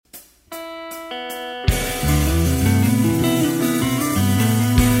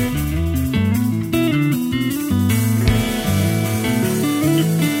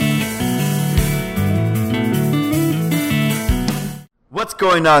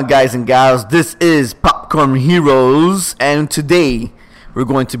going on, guys and gals? This is Popcorn Heroes, and today we're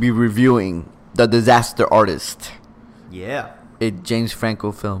going to be reviewing The Disaster Artist, Yeah. a James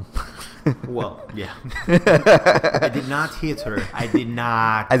Franco film. Well, yeah. I did not hit her. I did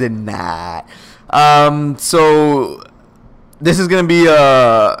not. I did not. So this is gonna be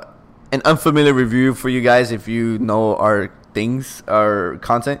an unfamiliar review for you guys if you know our things, our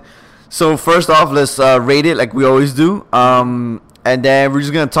content. So first off, let's rate it like we always do. And then we're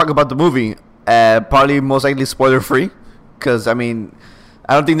just gonna talk about the movie. Probably most likely spoiler free, because I mean,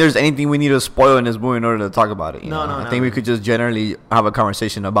 I don't think there's anything we need to spoil in this movie in order to talk about it. No, I think we could just generally have a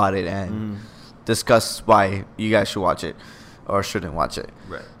conversation about it and discuss why you guys should watch it or shouldn't watch it.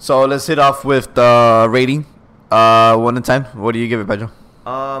 Right. So let's hit off with the rating. 1 to 10. What do you give it, Pedro?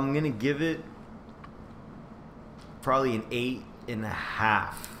 I'm gonna give it probably an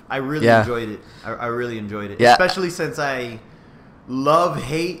 8.5. I really enjoyed it. I really enjoyed it, especially since I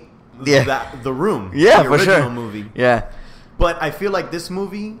hate the Room. Yeah, the for original sure. movie. Yeah. But I feel like this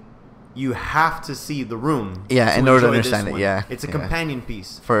movie, you have to see The Room. Yeah, in order to understand it. Yeah, it's a companion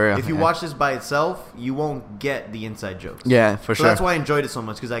piece. If you watch this by itself, you won't get the inside jokes. Yeah, for sure. So that's why I enjoyed it so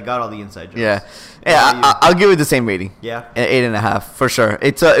much, because I got all the inside jokes. Yeah, I'll give it the same rating. Yeah, an 8.5 for sure.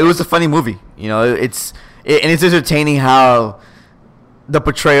 It was a funny movie. You know, and it's entertaining how the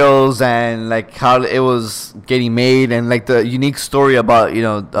portrayals and like how it was getting made and like the unique story about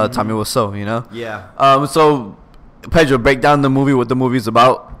Tommy Wiseau. You know. Yeah. So Pedro, break down the movie, what the movie's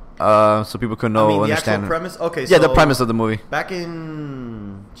about, so people can know, the understand. actual premise. Okay. Yeah, so the premise of the movie. Back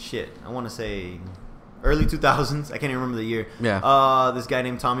in I want to say early 2000s. I can't even remember the year. Yeah. This guy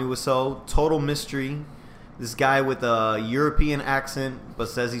named Tommy Wiseau, total mystery. This guy with a European accent, but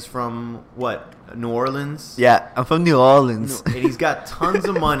says he's from New Orleans. Yeah, I'm from New Orleans. And he's got tons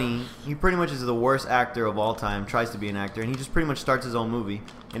of money. He pretty much is the worst actor of all time. Tries to be an actor, and he just pretty much starts his own movie.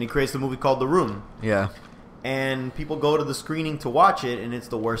 And he creates a movie called The Room. Yeah. And people go to the screening to watch it, and it's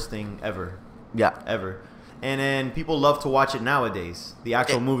the worst thing ever. Yeah. Ever. And then people love to watch it nowadays. The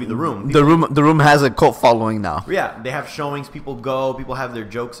actual movie, The Room. The Room has a cult following now. Yeah, they have showings. People go. People have their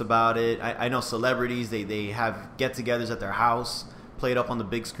jokes about it. I know celebrities. They have get-togethers at their house, play it up on the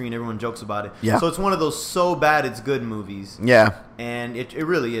big screen. Everyone jokes about it. Yeah. So it's one of those so bad it's good movies. Yeah. And it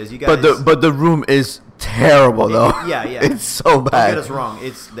really is. You guys. But the Room is terrible though. Yeah. It's so bad. Don't get us wrong.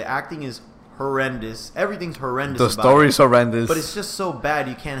 The acting is horrendous. Everything's horrendous. The story's horrendous. But it's just so bad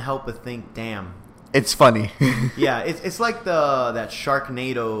you can't help but think, damn. It's funny. Yeah, it's like that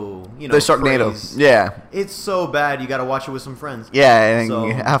Sharknado, the Sharknado. craze. Yeah. It's so bad you got to watch it with some friends. Yeah,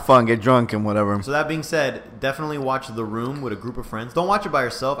 and have fun, get drunk and whatever. So that being said, definitely watch The Room with a group of friends. Don't watch it by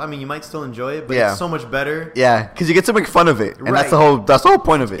yourself. I mean, you might still enjoy it, but it's so much better. Yeah, because you get to make fun of it, and Right. that's the whole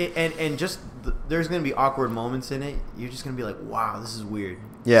point of it. And just there's gonna be awkward moments in it. You're just gonna be like, wow, this is weird.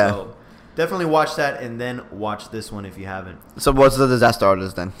 Yeah. So definitely watch that, and then watch this one if you haven't. So what's The Disaster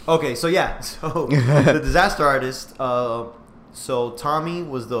Artist then? Okay, so The Disaster Artist. So Tommy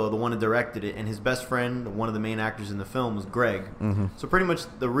was the one that directed it, and his best friend, one of the main actors in the film, was Greg. Mm-hmm. So pretty much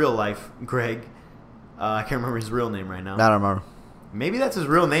the real life Greg. I can't remember his real name right now. I don't remember. Maybe that's his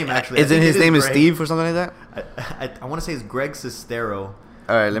real name actually. Isn't his name is Steve or something like that? I want to say it's Greg Sestero.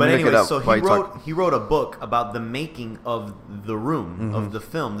 All right, let me look it up. So he wrote a book about the making of The Room, of the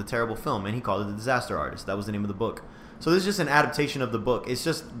film, the terrible film, and he called it The Disaster Artist. That was the name of the book. So this is just an adaptation of the book. It's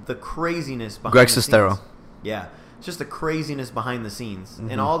just the craziness behind Greg the Sestero. scenes. Yeah, it's just the craziness behind the scenes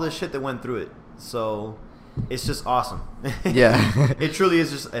and all the shit that went through it. So it's just awesome. Yeah. It truly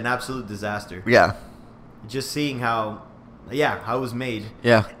is just an absolute disaster. Yeah. Just seeing how it was made.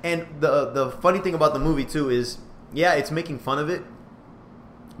 Yeah. And the funny thing about the movie too is, it's making fun of it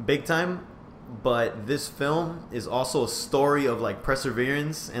big time, but this film is also a story of like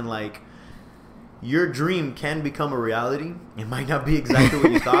perseverance and like your dream can become a reality. It might not be exactly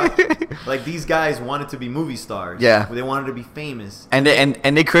what you thought. Like these guys wanted to be movie stars. Yeah. They wanted to be famous. And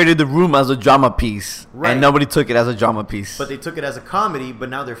they created The Room as a drama piece. Right. And nobody took it as a drama piece. But they took it as a comedy, but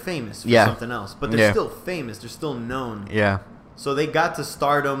now they're famous for something else. But they're still famous. They're still known. Yeah. So they got to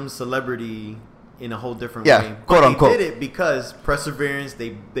stardom, celebrity in a whole different Yeah, way. quote But unquote. They did it because perseverance.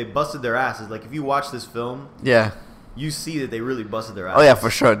 They busted their asses. Like if you watch this film, Yeah. you see that they really busted their asses. Oh yeah,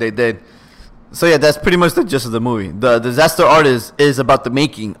 for sure they did. So yeah, that's pretty much the gist of the movie. The Disaster Artist is about the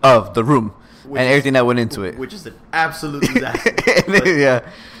making of The Room and everything that went into it. Which is an absolute disaster. Yeah.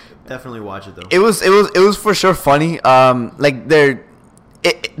 Definitely watch it though. It was for sure funny. Like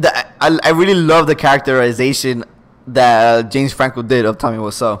I really love the characterization that James Franco did of Tommy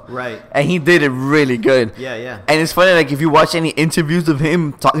Wiseau. Right. And he did it really good. Yeah. And it's funny, like if you watch any interviews of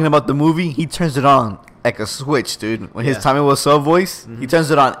him talking about the movie, he turns it on like a switch, dude. When his Yeah. Tommy Wiseau voice, he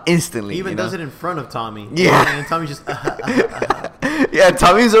turns it on instantly. He even you know? does it in front of Tommy. Yeah. And Tommy's just. Yeah,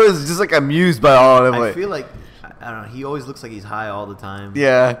 Tommy's always just like amused by all of I it. feel like I don't know. He always looks like he's high all the time.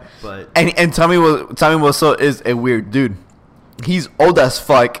 Yeah, But and Tommy Wiseau is a weird dude. He's old as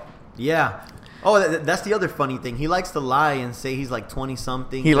fuck. yeah. Oh, that's the other funny thing. He likes to lie and say he's like 20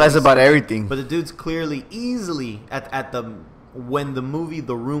 something. He lies about everything. But the dude's clearly easily at the when the movie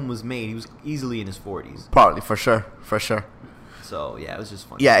The Room was made, he was easily in his 40s. Probably for sure. So yeah, it was just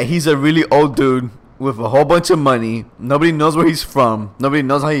funny. Yeah, he's a really old dude with a whole bunch of money. Nobody knows where he's from. Nobody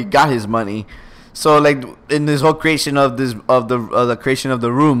knows how he got his money. So like in this whole creation of the creation of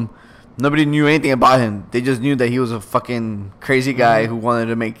The Room, nobody knew anything about him. They just knew that he was a fucking crazy guy who wanted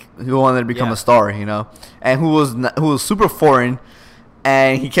to become a star, you know, and who was super foreign,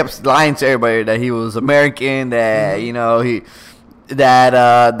 and he kept lying to everybody that he was American, that you know he's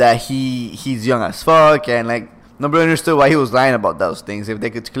young as fuck, and like nobody understood why he was lying about those things if they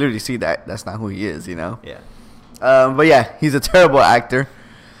could clearly see that that's not who he is, you know. Yeah. But yeah, he's a terrible actor.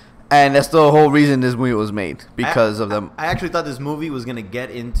 And that's the whole reason this movie was made, because of them. I actually thought this movie was going to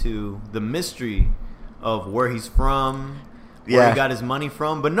get into the mystery of where he's from, where he got his money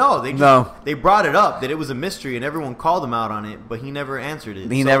from. But no, they brought it up that it was a mystery, and everyone called him out on it, but he never answered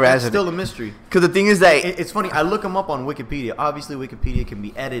it. He never answered it. It's still a mystery. Because the thing is that... It's funny. I look him up on Wikipedia. Obviously, Wikipedia can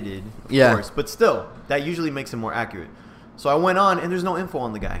be edited, of course. But still, that usually makes him more accurate. So I went on, and there's no info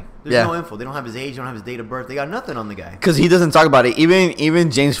on the guy. There's no info. They don't have his age. They don't have his date of birth. They got nothing on the guy. Because he doesn't talk about it.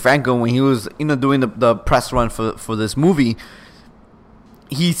 Even James Franco, when he was doing the press run for this movie,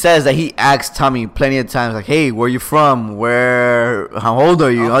 he says that he asked Tommy plenty of times, like, "Hey, where you from? How old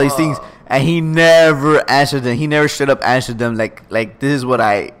are you?" All these things, and he never answered them. He never straight up answered them like this is what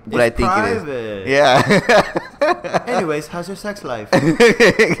I think private. it is. Yeah. Anyways, how's your sex life?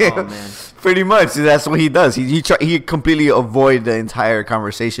 Oh man. Pretty much, that's what he does. He completely avoid the entire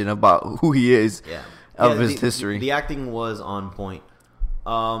conversation about who he is, his history. The acting was on point,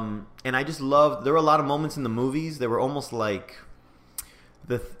 and I just loved. There were a lot of moments in the movies that were almost like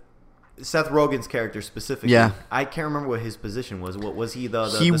Seth Rogen's character specifically. Yeah, I can't remember what his position was. What was he? The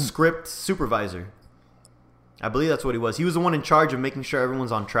script supervisor. I believe that's what he was. He was the one in charge of making sure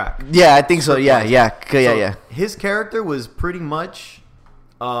everyone's on track. Yeah, I think so. Yeah. His character was pretty much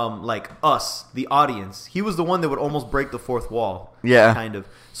like us, the audience. He was the one that would almost break the fourth wall. Yeah. Kind of.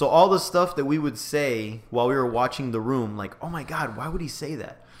 So all the stuff that we would say while we were watching The Room, like, oh my God, why would he say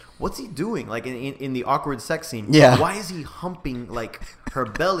that? What's he doing? Like in the awkward sex scene. Yeah. Why is he humping like her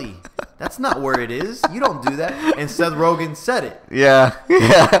belly? That's not where it is. You don't do that. And Seth Rogen said it. Yeah.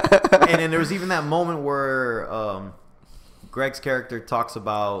 And then there was even that moment where Greg's character talks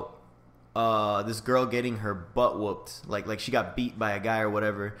about this girl getting her butt whooped, like she got beat by a guy or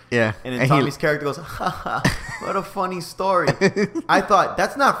whatever. Yeah. And then Tommy's character goes, "Ha, what a funny story." I thought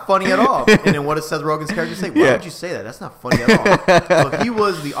that's not funny at all. And then what does Seth Rogen's character say? Why would you say that? That's not funny at all. So he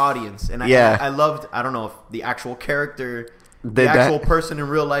was the audience, and I loved. I don't know if the actual character, the actual person in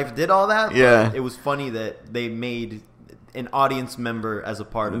real life, did all that. Yeah. But it was funny that they made an audience member as a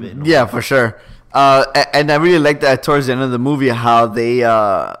part of it. Yeah, for sure. And I really liked that towards the end of the movie how they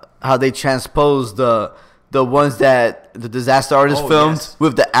transposed the ones that the Disaster Artist filmed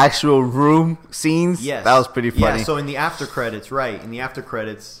with the actual room scenes. Yes. That was pretty funny. Yeah, so in the after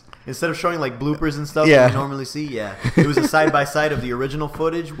credits, instead of showing like bloopers and stuff that we normally see, it was a side-by-side of the original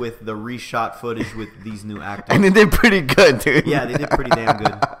footage with the reshot footage with these new actors. And they did pretty good, dude. Yeah, they did pretty damn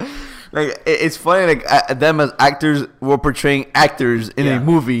good. Like, it's funny, like, them as actors were portraying actors in a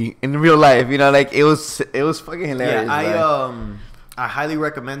movie in real life, you know, like, it was fucking hilarious. Yeah, I highly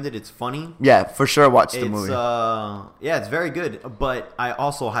recommend it. It's funny. Yeah, for sure watch the movie. It's very good, but I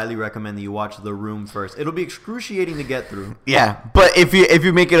also highly recommend that you watch The Room first. It'll be excruciating to get through. Yeah, but if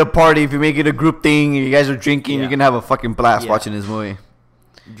you make it a party, if you make it a group thing, you guys are drinking, you can have a fucking blast watching this movie.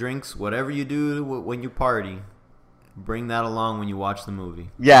 Drinks, whatever you do when you party, bring that along when you watch the movie.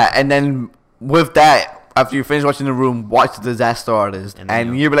 Yeah, and then with that, after you finish watching The Room, watch The Disaster Artist,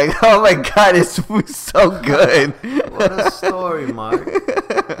 and you'll be like, "Oh my God, it's so good!" What a story, Mark.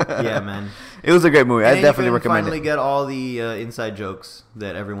 Yeah, man. It was a great movie. And I definitely recommend it. Finally, get all the inside jokes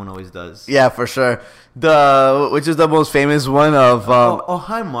that everyone always does. Yeah, for sure. Which is the most famous one of.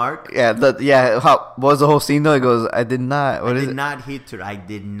 Hi, Mark. Yeah, what was the whole scene though? It goes, "I did not." I did not hit her. I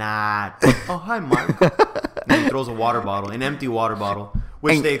did not. Oh, hi, Mark. And he throws a water bottle, an empty water bottle,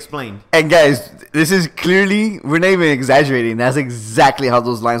 which they explained. And guys, this is clearly, we're not even exaggerating. That's exactly how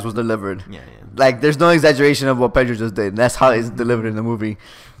those lines was delivered. Yeah. like there's no exaggeration of what Pedro just did. That's how it's delivered in the movie.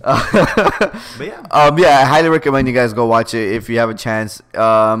 But yeah. I highly recommend you guys go watch it if you have a chance.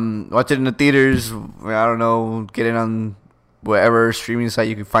 Watch it in the theaters. I don't know, get it on whatever streaming site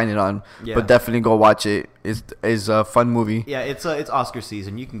you can find it on. Yeah. But definitely go watch it. It's a fun movie. Yeah, it's Oscar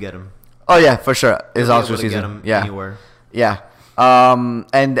season. You can get them. Oh yeah, for sure. It's You'll be Oscar able to get season. 'em Yeah, anywhere. yeah.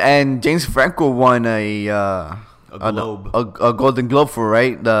 And James Franco won A Globe. a Golden Globe for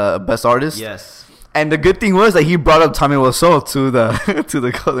the best artist. Yes. And the good thing was that he brought up Tommy Wiseau to the to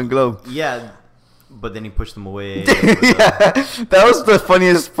the Golden Globe. Yeah, but then he pushed them away. Yeah, that was the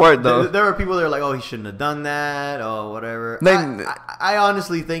funniest part though. There were people that were like, "Oh, he shouldn't have done that," or whatever. Then- I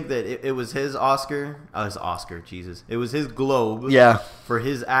honestly think that it was his Oscar. His Oscar, Jesus! It was his Globe. Yeah. For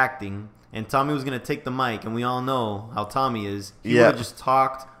his acting, and Tommy was gonna take the mic, and we all know how Tommy is. He Yeah. would have just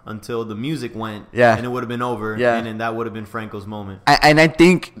talked until the music went. Yeah. And it would have been over. Yeah. And then that would have been Franco's moment. And I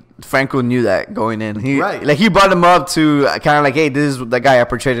think Franco knew that going in. Right. Like he brought him up to kind of like, hey, this is the guy I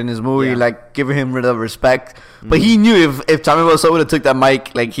portrayed in this movie. Yeah. Like giving him rid of respect. But he knew if Tommy Wiseau would have took that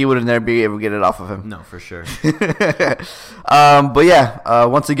mic, like he would have never be able to get it off of him. No, for sure. But yeah,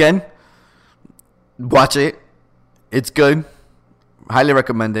 once again, watch it. It's good. Highly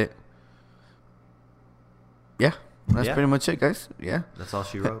recommend it. Yeah, that's Yeah. pretty much it, guys. Yeah. That's all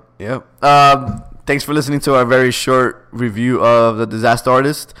she wrote. Yep. Thanks for listening to our very short review of The Disaster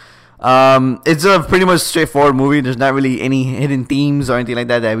Artist. It's a pretty much straightforward movie. There's not really any hidden themes or anything like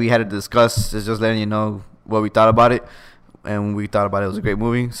that we had to discuss. It's just letting you know what we thought about it, and we thought about it was a great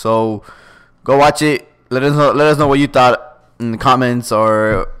movie. So go watch it. Let us know what you thought in the comments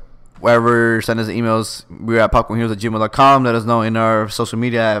or wherever. Send us emails. We're at popcornheroes@gmail.com. Let us know in our social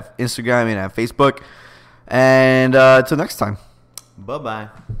media, at Instagram and at Facebook. And till next time. Bye-bye.